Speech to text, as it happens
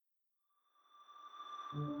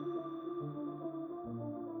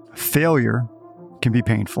Failure can be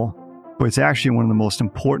painful, but it's actually one of the most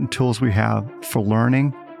important tools we have for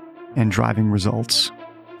learning and driving results.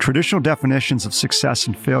 Traditional definitions of success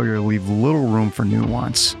and failure leave little room for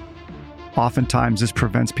nuance. Oftentimes, this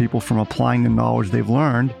prevents people from applying the knowledge they've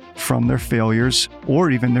learned from their failures or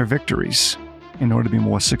even their victories in order to be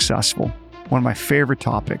more successful. One of my favorite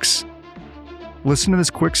topics. Listen to this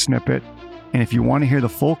quick snippet, and if you want to hear the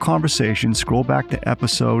full conversation, scroll back to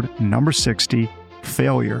episode number 60,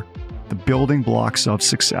 Failure, the Building Blocks of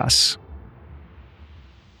Success.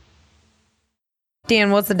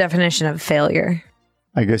 Dan, what's the definition of failure?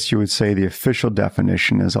 I guess you would say the official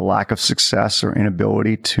definition is a lack of success or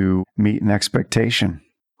inability to meet an expectation.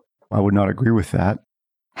 I would not agree with that.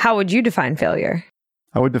 How would you define failure?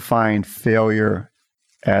 I would define failure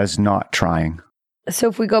as not trying. So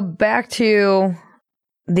if we go back to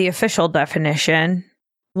the official definition,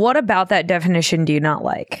 what about that definition do you not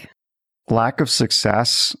like? Lack of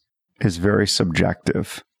success is very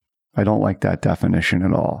subjective. I don't like that definition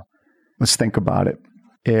at all. Let's think about it.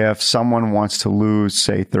 If someone wants to lose,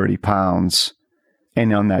 say, 30 pounds,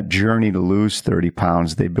 and on that journey to lose 30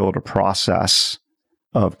 pounds, they build a process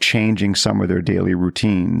of changing some of their daily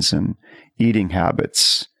routines and eating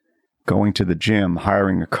habits, going to the gym,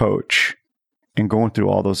 hiring a coach, and going through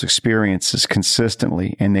all those experiences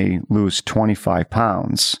consistently, and they lose 25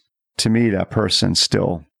 pounds, to me, that person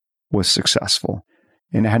still was successful.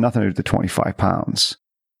 And it had nothing to do with the 25 pounds.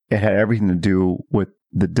 It had everything to do with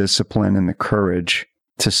the discipline and the courage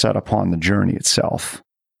to set upon the journey itself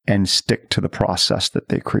and stick to the process that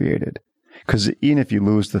they created. Because even if you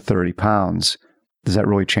lose the 30 pounds, does that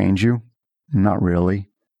really change you? Not really.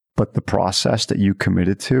 But the process that you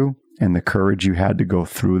committed to and the courage you had to go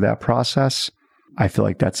through that process, I feel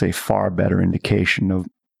like that's a far better indication of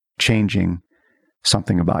changing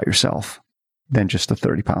something about yourself than just the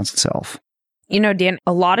 30 pounds itself. You know, Dan,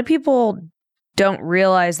 a lot of people don't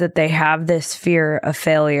realize that they have this fear of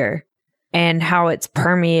failure and how it's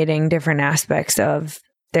permeating different aspects of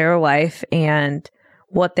their life and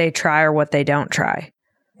what they try or what they don't try.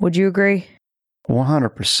 Would you agree?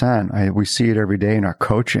 100%. We see it every day in our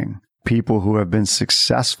coaching. People who have been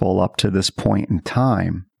successful up to this point in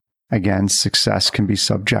time, again, success can be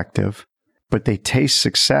subjective, but they taste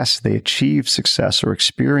success, they achieve success or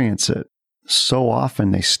experience it. So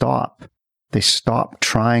often they stop. They stop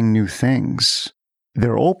trying new things.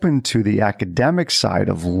 They're open to the academic side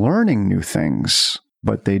of learning new things,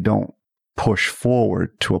 but they don't push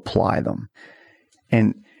forward to apply them.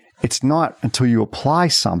 And it's not until you apply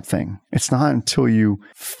something, it's not until you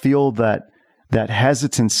feel that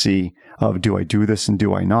hesitancy of, do I do this and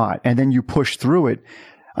do I not? And then you push through it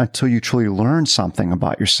until you truly learn something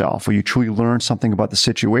about yourself, or you truly learn something about the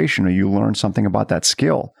situation, or you learn something about that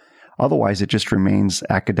skill. Otherwise, it just remains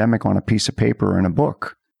academic on a piece of paper or in a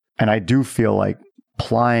book. And I do feel like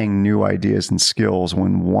applying new ideas and skills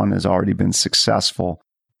when one has already been successful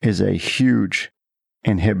is a huge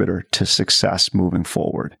inhibitor to success moving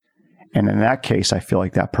forward. And in that case, I feel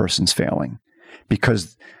like that person's failing,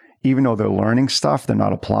 because even though they're learning stuff, they're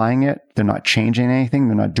not applying it, they're not changing anything,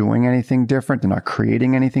 they're not doing anything different, they're not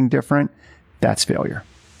creating anything different. That's failure.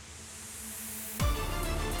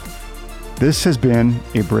 This has been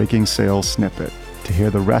a Breaking Sales Snippet. To hear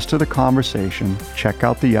the rest of the conversation, check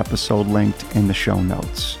out the episode linked in the show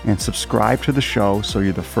notes and subscribe to the show so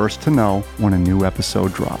you're the first to know when a new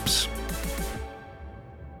episode drops.